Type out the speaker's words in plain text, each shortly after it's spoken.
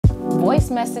voice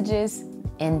messages,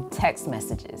 and text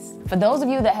messages. For those of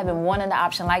you that have been wanting the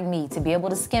option like me to be able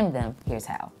to skim them, here's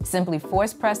how. Simply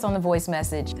force press on the voice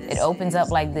message, it opens up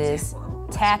like this,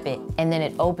 tap it, and then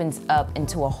it opens up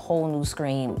into a whole new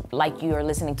screen like you are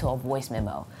listening to a voice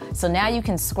memo. So now you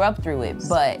can scrub through it,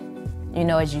 but you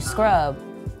know, as you scrub,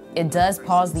 it does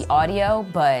pause the audio,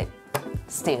 but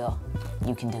still,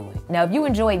 you can do it. Now, if you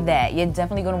enjoyed that, you're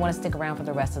definitely gonna wanna stick around for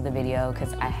the rest of the video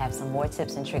because I have some more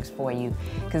tips and tricks for you.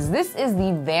 Because this is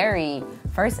the very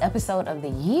first episode of the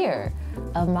year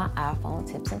of my iPhone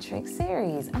tips and tricks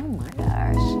series. Oh my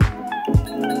gosh.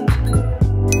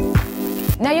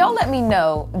 Now, y'all let me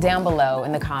know down below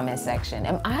in the comment section,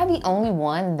 am I the only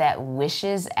one that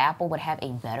wishes Apple would have a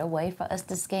better way for us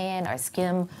to scan or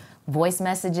skim voice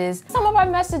messages? Some of our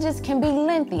messages can be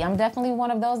lengthy. I'm definitely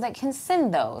one of those that can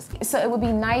send those. So it would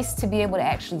be nice to be able to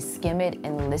actually skim it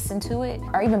and listen to it,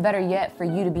 or even better yet, for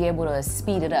you to be able to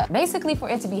speed it up. Basically for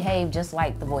it to behave just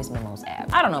like the voice memos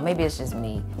app. I don't know, maybe it's just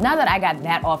me. Now that I got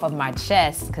that off of my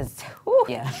chest, because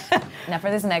yeah. Now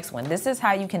for this next one, this is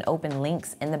how you can open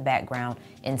links in the background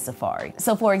in Safari.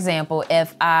 So for example,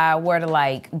 if I were to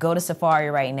like go to Safari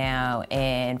right now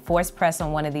and force press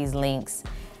on one of these links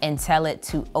and tell it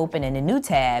to open in a new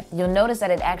tab, you'll notice that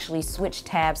it actually switched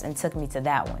tabs and took me to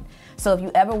that one. So if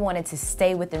you ever wanted to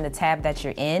stay within the tab that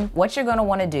you're in, what you're gonna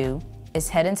wanna do is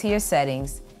head into your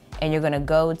settings and you're gonna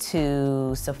go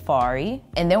to Safari,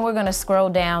 and then we're gonna scroll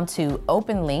down to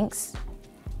open links,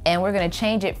 and we're gonna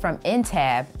change it from in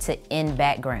tab to in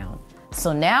background.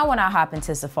 So now when I hop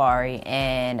into Safari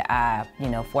and I,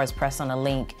 force press on a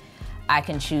link, I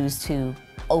can choose to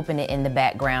open it in the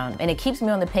background, and it keeps me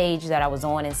on the page that I was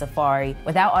on in Safari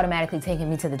without automatically taking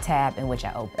me to the tab in which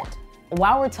I opened.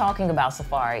 While we're talking about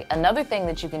Safari, another thing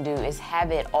that you can do is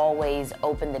have it always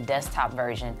open the desktop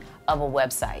version of a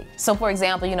website. So for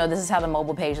example, this is how the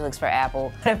mobile page looks for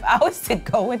Apple. If I was to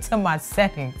go into my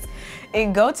settings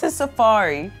and go to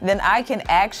Safari, then I can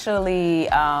actually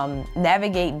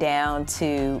navigate down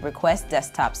to request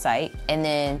desktop site and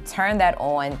then turn that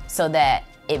on so that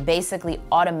it basically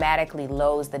automatically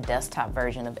loads the desktop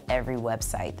version of every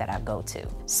website that I go to.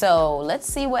 So let's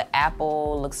see what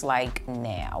Apple looks like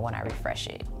now when I refresh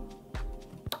it.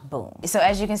 Boom. So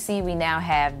as you can see, we now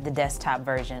have the desktop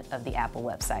version of the Apple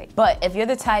website. But if you're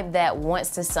the type that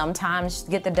wants to sometimes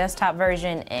get the desktop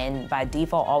version and by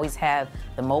default always have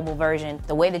the mobile version,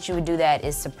 the way that you would do that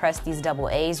is to press these double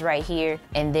A's right here,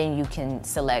 and then you can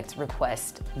select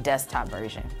request desktop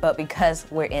version. But because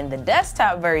we're in the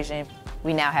desktop version,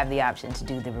 we now have the option to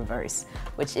do the reverse,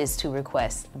 which is to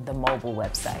request the mobile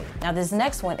website. Now this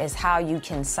next one is how you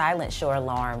can silence your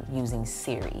alarm using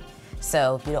Siri.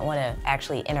 So if you don't want to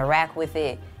actually interact with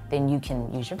it, then you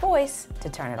can use your voice to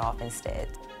turn it off instead.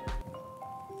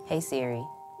 Hey Siri,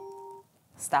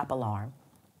 stop alarm.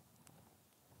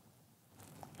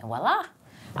 And voila.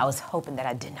 I was hoping that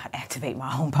I did not activate my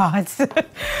HomePods.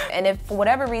 And if for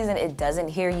whatever reason it doesn't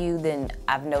hear you, then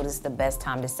I've noticed the best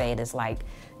time to say it is like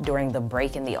during the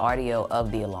break in the audio of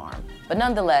the alarm. But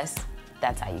nonetheless,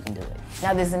 that's how you can do it.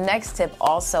 Now this next tip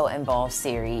also involves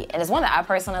Siri, and it's one that I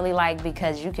personally like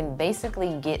because you can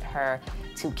basically get her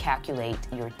to calculate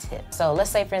your tip. So let's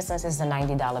say for instance it's a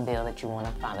 $90 bill that you want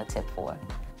to find a tip for.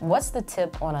 What's the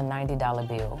tip on a $90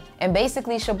 bill? And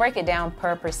basically she'll break it down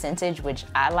per percentage, which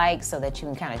I like, so that you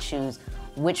can kind of choose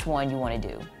which one you want to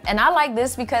do. And I like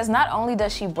this because not only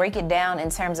does she break it down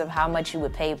in terms of how much you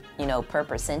would pay, per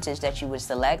percentage that you would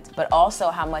select, but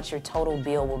also how much your total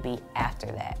bill will be after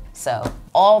that. So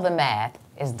all the math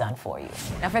is done for you.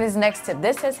 Now for this next tip,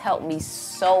 this has helped me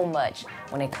so much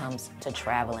when it comes to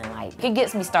traveling. Like, it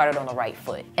gets me started on the right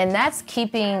foot. And that's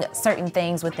keeping certain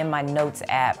things within my Notes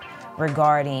app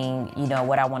regarding,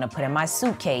 what I want to put in my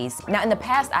suitcase. Now in the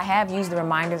past, I have used the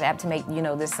Reminders app to make,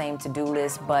 the same to-do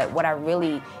list, but what I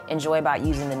really enjoy about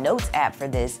using the Notes app for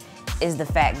this is the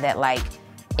fact that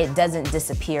it doesn't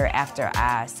disappear after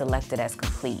I select it as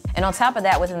complete. And on top of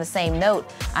that, within the same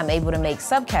note, I'm able to make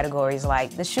subcategories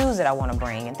like the shoes that I want to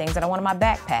bring and things that I want in my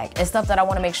backpack and stuff that I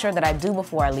want to make sure that I do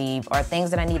before I leave or things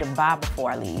that I need to buy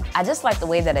before I leave. I just like the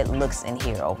way that it looks in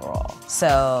here overall.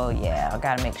 So yeah, I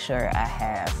gotta make sure I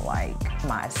have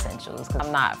my essentials, because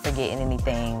I'm not forgetting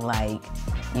anything like,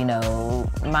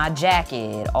 my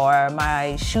jacket or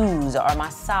my shoes or my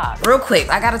socks. Real quick,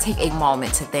 I gotta take a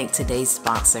moment to thank today's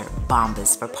sponsor,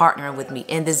 Bombas, for partnering with me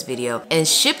in this video and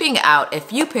shipping out a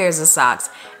few pairs of socks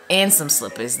and some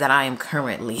slippers that I am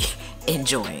currently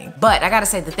enjoying. But I gotta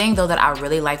say, the thing though that I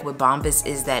really like with Bombas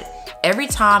is that every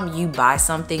time you buy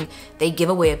something, they give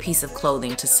away a piece of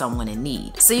clothing to someone in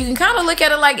need. So you can kind of look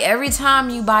at it like every time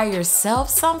you buy yourself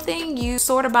something, you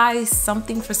sort of buy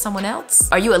something for someone else,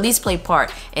 or you at least play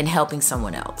part in helping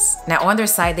someone else. Now on their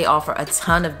site, they offer a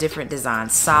ton of different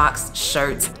designs, socks,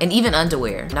 shirts, and even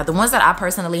underwear. Now the ones that I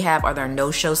personally have are their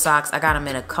no-show socks. I got them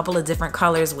in a couple of different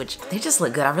colors, which they just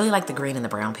look good. I really like the green and the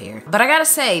brown pair. But I gotta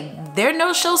say, their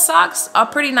no-show socks are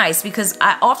pretty nice because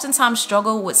I oftentimes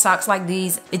struggle with socks like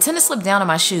these. They tend to slip down on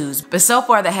my shoes, but so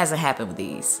far that hasn't happened with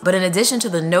these. But in addition to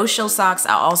the no-show socks,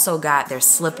 I also got their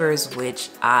slippers, which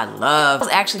I love. I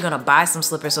was actually gonna buy some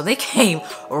slippers, so they came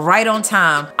right on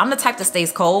time. I'm the type that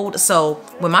stays cold, so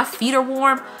when my feet are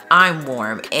warm, I'm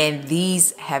warm, and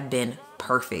these have been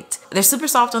perfect. They're super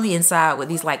soft on the inside with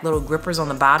these like little grippers on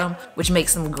the bottom, which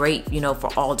makes them great, you know,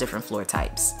 for all different floor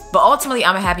types. But ultimately,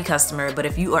 I'm a happy customer, but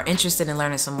if you are interested in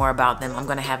learning some more about them, I'm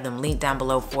gonna have them linked down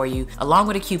below for you, along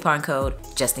with a coupon code,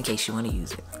 just in case you wanna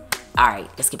use it. All right,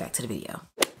 let's get back to the video.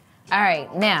 All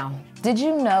right, now, did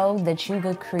you know that you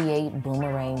could create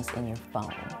boomerangs in your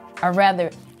phone? Or rather,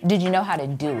 did you know how to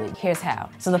do it? Here's how.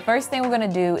 So the first thing we're gonna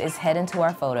do is head into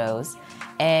our photos,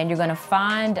 and you're gonna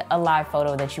find a live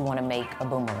photo that you wanna make a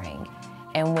boomerang.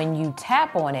 And when you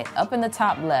tap on it, up in the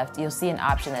top left, you'll see an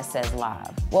option that says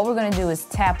live. What we're gonna do is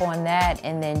tap on that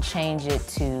and then change it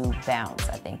to bounce,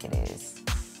 I think it is.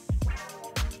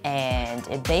 And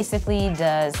it basically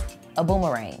does a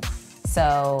boomerang.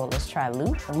 So let's try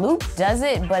loop. Loop does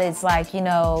it, but it's like, you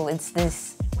know, it's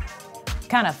this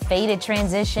kind of faded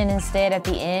transition instead at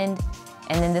the end.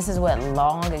 And then this is what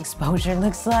long exposure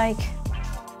looks like.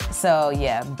 So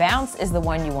yeah, bounce is the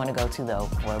one you want to go to though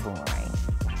for a boomerang.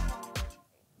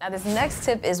 Now this next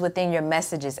tip is within your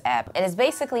Messages app, and it's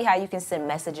basically how you can send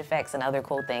message effects and other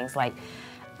cool things. Like,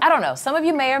 I don't know, some of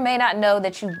you may or may not know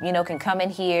that you can come in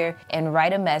here and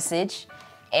write a message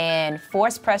and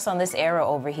force press on this arrow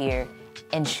over here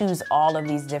and choose all of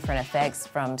these different effects,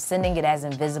 from sending it as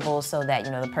invisible so that,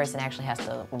 you know, the person actually has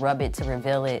to rub it to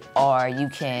reveal it, or you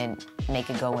can make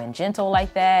it go in gentle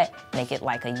like that, make it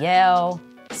like a yell,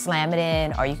 slam it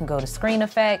in, or you can go to screen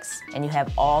effects and you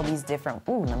have all these different,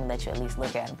 ooh, let me let you at least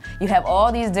look at them. You have all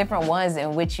these different ones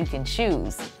in which you can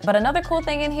choose. But another cool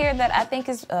thing in here that I think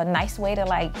is a nice way to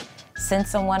like send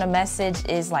someone a message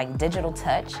is like digital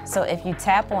touch. So if you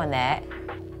tap on that,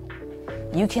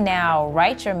 you can now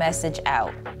write your message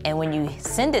out, and when you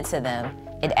send it to them,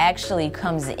 it actually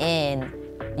comes in,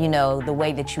 you know, the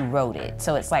way that you wrote it.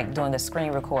 So it's like doing a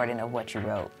screen recording of what you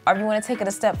wrote. Or if you want to take it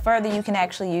a step further, you can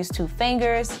actually use 2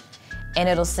 fingers and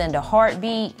it'll send a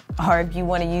heartbeat. Or if you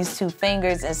want to use 2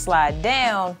 fingers and slide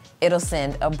down, it'll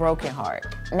send a broken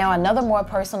heart. Now, another more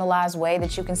personalized way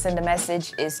that you can send a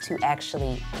message is to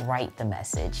actually write the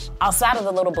message outside of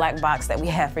the little black box that we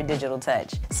have for digital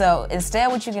touch. So instead,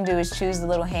 what you can do is choose the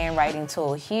little handwriting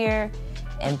tool here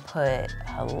and put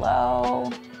hello.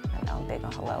 I know I'm big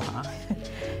on hello, huh?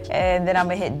 And then I'm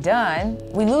gonna hit done.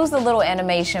 We lose the little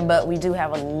animation, but we do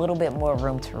have a little bit more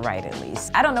room to write at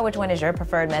least. I don't know which one is your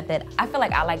preferred method. I feel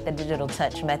like I like the digital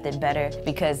touch method better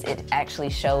because it actually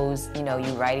shows, you know,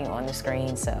 you writing on the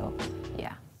screen, so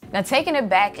yeah. Now taking it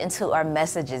back into our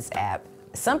Messages app,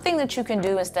 something that you can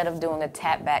do instead of doing a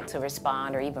tap back to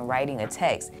respond or even writing a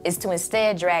text is to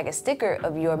instead drag a sticker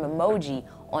of your Memoji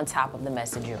on top of the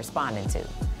message you're responding to.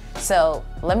 So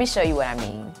let me show you what I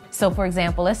mean. So for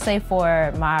example, let's say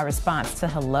for my response to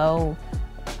hello,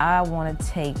 I want to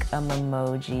take a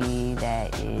Memoji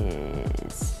that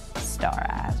is star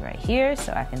eyes right here.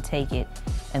 So I can take it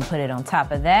and put it on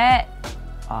top of that,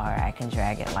 or I can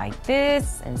drag it like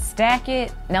this and stack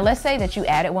it. Now let's say that you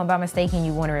added one by mistake and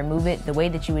you want to remove it. The way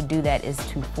that you would do that is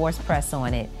to force press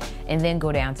on it and then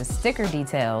go down to sticker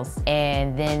details.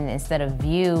 And then instead of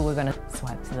view, we're gonna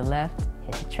swipe to the left,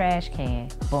 hit the trash can,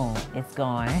 boom, it's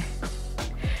gone.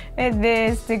 And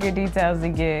then sticker details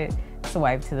again,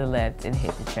 swipe to the left and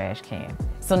hit the trash can.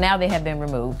 So now they have been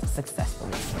removed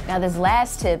successfully. Now this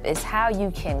last tip is how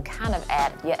you can kind of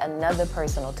add yet another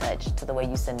personal touch to the way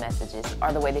you send messages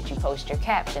or the way that you post your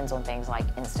captions on things like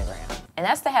Instagram. And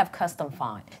that's to have custom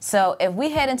font. So if we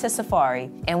head into Safari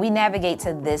and we navigate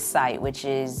to this site, which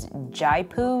is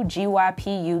gypu.com.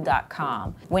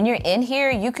 When you're in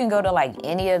here, you can go to like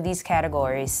any of these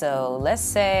categories. So let's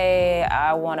say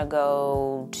I wanna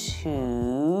go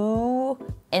to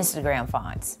Instagram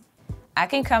fonts. I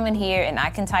can come in here and I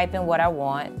can type in what I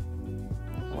want,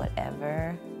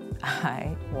 whatever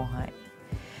I want,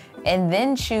 and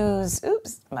then choose,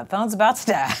 oops, my phone's about to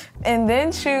die, and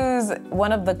then choose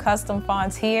one of the custom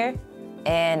fonts here,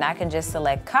 and I can just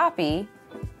select copy,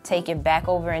 take it back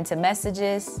over into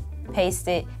Messages, paste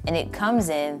it, and it comes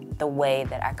in the way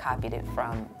that I copied it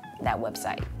from that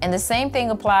website. And the same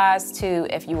thing applies to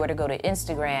if you were to go to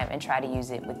Instagram and try to use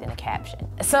it within a caption.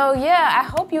 So yeah, I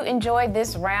hope you enjoyed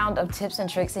this round of tips and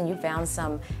tricks and you found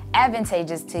some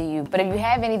advantageous to you. But if you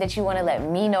have any that you want to let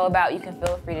me know about, you can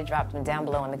feel free to drop them down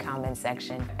below in the comment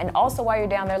section. And also while you're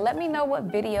down there, let me know what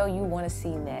video you want to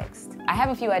see next. I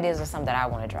have a few ideas of some that I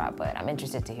want to drop, but I'm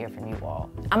interested to hear from you all.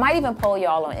 I might even poll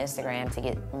y'all on Instagram to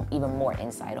get even more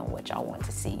insight on what y'all want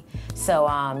to see. So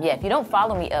yeah, if you don't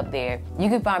follow me up there, you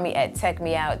can find me at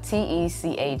TechMeOut,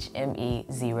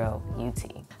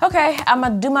 TECHME0UT. Okay, I'm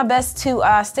gonna do my best to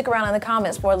stick around in the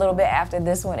comments for a little bit after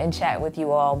this one and chat with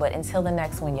you all. But until the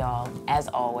next one, y'all, as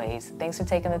always, thanks for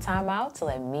taking the time out to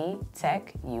let me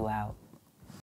tech you out.